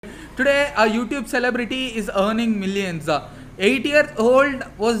Today, a YouTube celebrity is earning millions. 8 years old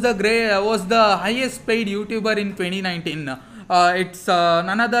was the highest paid YouTuber in 2019. It's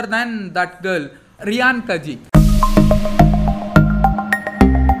none other than that girl, Riyan Kaji.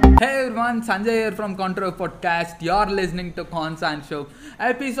 Hey everyone, Sanjay here from Contour Podcast. You're listening to Consan Show,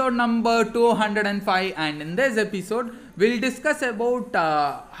 episode number 205, and in this episode, we'll discuss about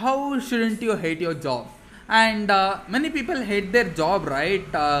how shouldn't you hate your job. And many people hate their job, right?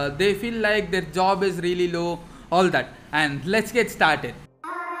 They feel like their job is really low, all that. And let's get started.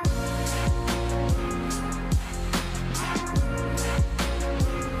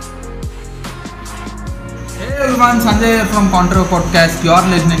 Hey everyone, Sanjay here from Contour Podcast. You're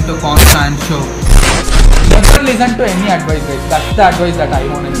listening to Constant Show. Never listen to any advice, guys. That's the advice that I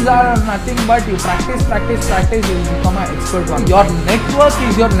want. These are nothing but you practice, you will become an expert one. Your network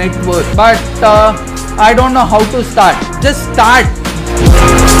is your net worth. But I don't know how to start. Just start.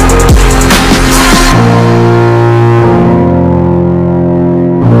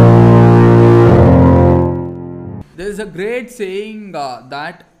 There is a great saying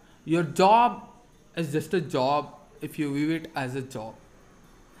that your job is just a job if you view it as a job.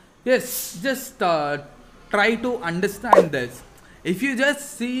 Yes, just try to understand this. If you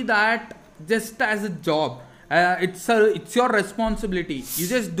just see that just as a job, it's your responsibility. You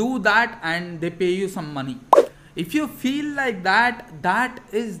just do that and they pay you some money. If you feel like that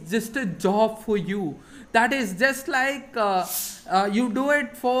is just a job for you. That is just like you do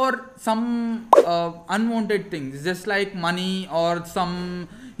it for some unwanted things, just like money or some.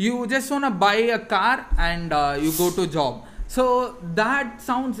 You just want to buy a car and you go to job. So that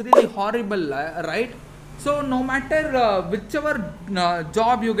sounds really horrible, right? So no matter whichever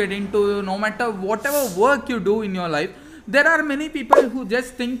job you get into, no matter whatever work you do in your life, there are many people who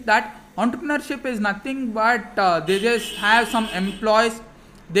just think that entrepreneurship is nothing but they just have some employees,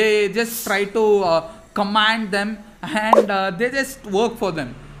 they just try to command them and they just work for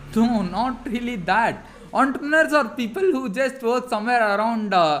them. No, not really that. Entrepreneurs are people who just work somewhere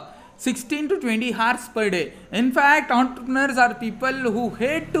around 16 to 20 hours per day. In fact, entrepreneurs are people who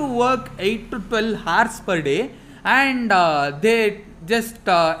hate to work 8 to 12 hours per day and they just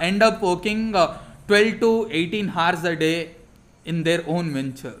end up working 12 to 18 hours a day in their own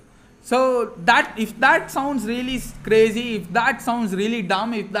venture. So that if that sounds really crazy, if that sounds really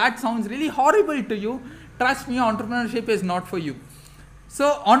dumb, if that sounds really horrible to you, trust me, entrepreneurship is not for you.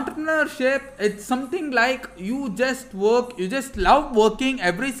 So entrepreneurship, it's something like you just work, you just love working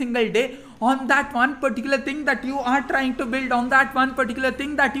every single day on that one particular thing that you are trying to build, on that one particular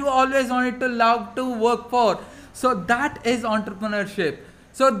thing that you always wanted to love to work for. So that is entrepreneurship.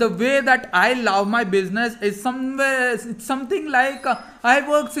 So the way that I love my business is it's something like I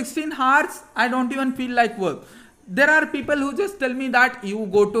work 16 hours, I don't even feel like work. There are people who just tell me that you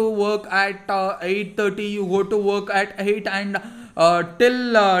go to work at 8:30, you go to work at 8 and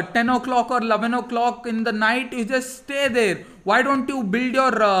till 10 o'clock or 11 o'clock in the night, you just stay there. Why don't you build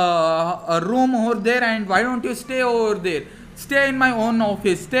your room over there and why don't you stay over there? Stay in my own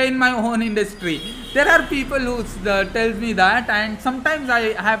office, stay in my own industry. There are people who tells me that, and sometimes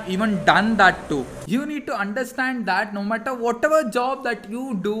I have even done that too. You need to understand that no matter whatever job that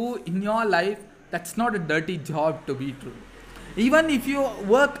you do in your life, that's not a dirty job to be true. Even if you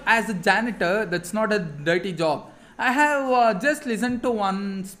work as a janitor, that's not a dirty job. I have just listened to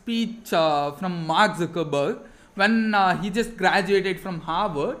one speech from Mark Zuckerberg when he just graduated from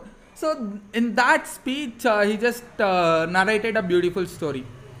Harvard. So in that speech, he just narrated a beautiful story.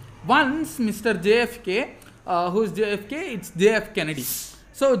 Once Mr. JFK, who's JFK? It's JF Kennedy.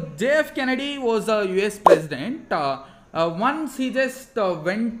 So JF Kennedy was a US president. Once he just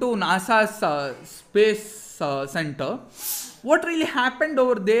went to NASA's space center. What really happened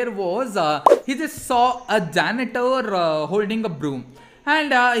over there was he just saw a janitor holding a broom,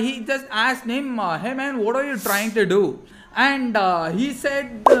 and he just asked him, "Hey man, what are you trying to do?" And he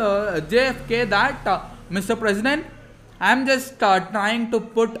said JFK that Mr. President, I'm just trying to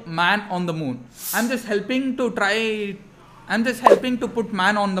put man on the moon. I'm just helping to put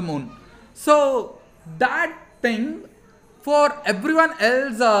man on the moon. So that thing, for everyone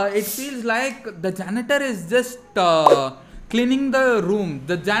else, it feels like the janitor is just cleaning the room.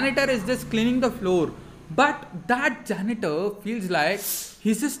 The janitor is just cleaning the floor. But that janitor feels like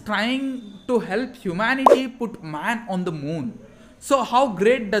he's just trying to help humanity put man on the moon. So how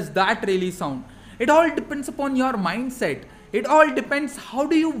great does that really sound? It all depends upon your mindset. It all depends how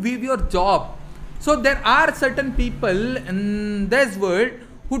do you view your job. So there are certain people in this world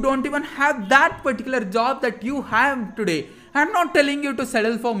who don't even have that particular job that you have today. I'm not telling you to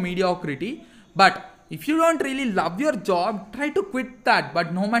settle for mediocrity, but If you don't really love your job, try to quit that.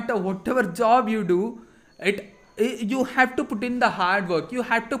 But no matter whatever job you do, you have to put in the hard work. You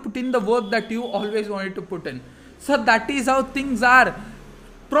have to put in the work that you always wanted to put in. So that is how things are.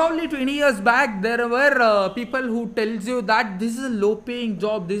 Probably 20 years back, there were people who tells you that this is a low paying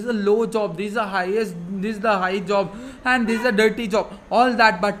job, this is a low job, this is the high job, and this is a dirty job, all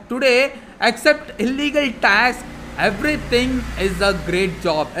that. But today, except illegal tax, everything is a great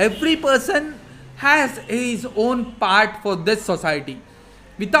job. Every person has his own part for this society.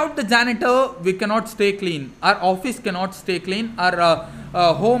 Without the janitor, we cannot stay clean. Our office cannot stay clean. Our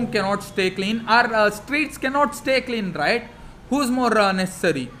home cannot stay clean. Our streets cannot stay clean, right? Who's more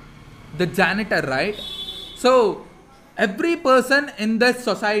necessary? The janitor, right? So, every person in this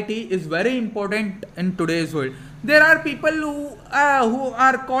society is very important in today's world. There are people who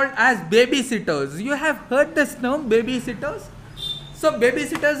are called as babysitters. You have heard this term, babysitters? So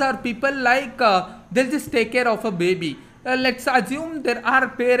babysitters are people like they'll just take care of a baby. Let's assume there are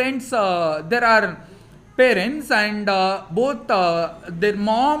parents and both their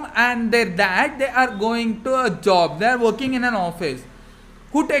mom and their dad, they are going to a job. They are working in an office.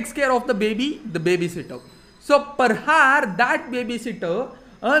 Who takes care of the baby? The babysitter. So per hour, that babysitter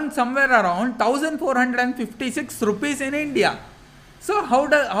earns somewhere around 1456 rupees in India. So how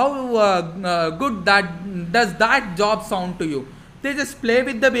good that does that job sound to you? They just play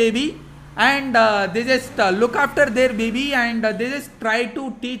with the baby and they just look after their baby and they just try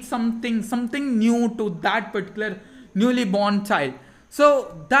to teach something new to that particular newly born child.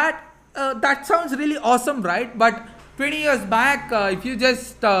 So that sounds really awesome, right? But 20 years back, if you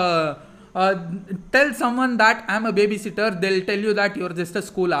just tell someone that I'm a babysitter, they'll tell you that you're just a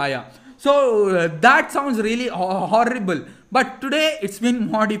school ayah. So that sounds really horrible. But today it's been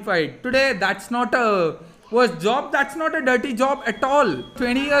modified. Today that's not a worst job, that's not a dirty job at all.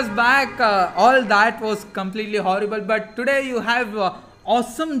 20 years back, all that was completely horrible. But today you have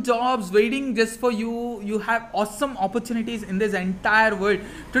awesome jobs waiting just for you. You have awesome opportunities in this entire world.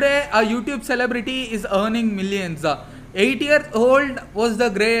 Today a YouTube celebrity is earning millions. 8 years old was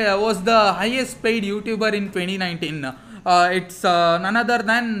the highest paid YouTuber in 2019. It's none other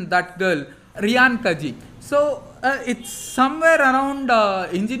than that girl, Riyan Kaji. So it's somewhere around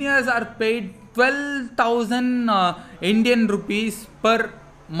engineers are paid 12,000 Indian rupees per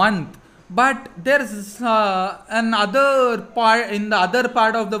month. But there's another part in the other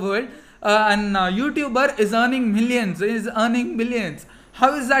part of the world, an YouTuber is earning millions, is earning billions.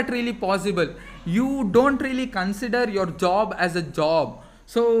 How is that really possible? You don't really consider your job as a job.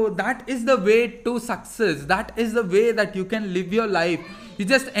 So that is the way to success. That is the way that you can live your life. You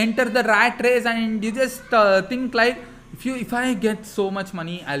just enter the rat race and you just think like, if I get so much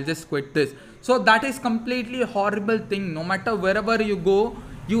money, I'll just quit this. So that is completely horrible thing. No matter wherever you go,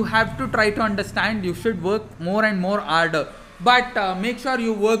 you have to try to understand. You should work more and more harder. But make sure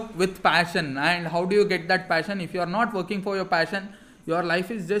you work with passion. And how do you get that passion? If you are not working for your passion, your life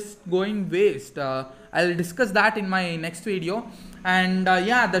is just going waste. I'll discuss that in my next video. And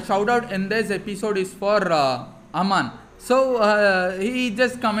yeah, the shout out in this episode is for Aman. So he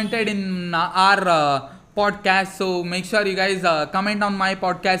just commented in our podcast. So make sure you guys comment on my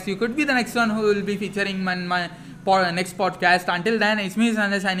podcast. You could be the next one who will be featuring in my next podcast. Until then, it's me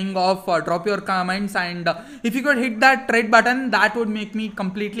Sanjay signing off. Drop your comments, and if you could hit that red button, that would make me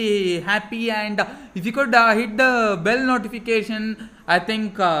completely happy. And if you could hit the bell notification, I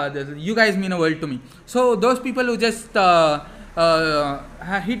think you guys mean a world to me. So those people who just hit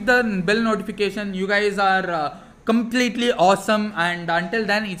the bell notification, you guys are completely awesome. And until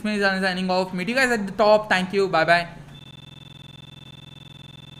then, it's me signing off. Meet you guys at the top. Thank you. Bye bye.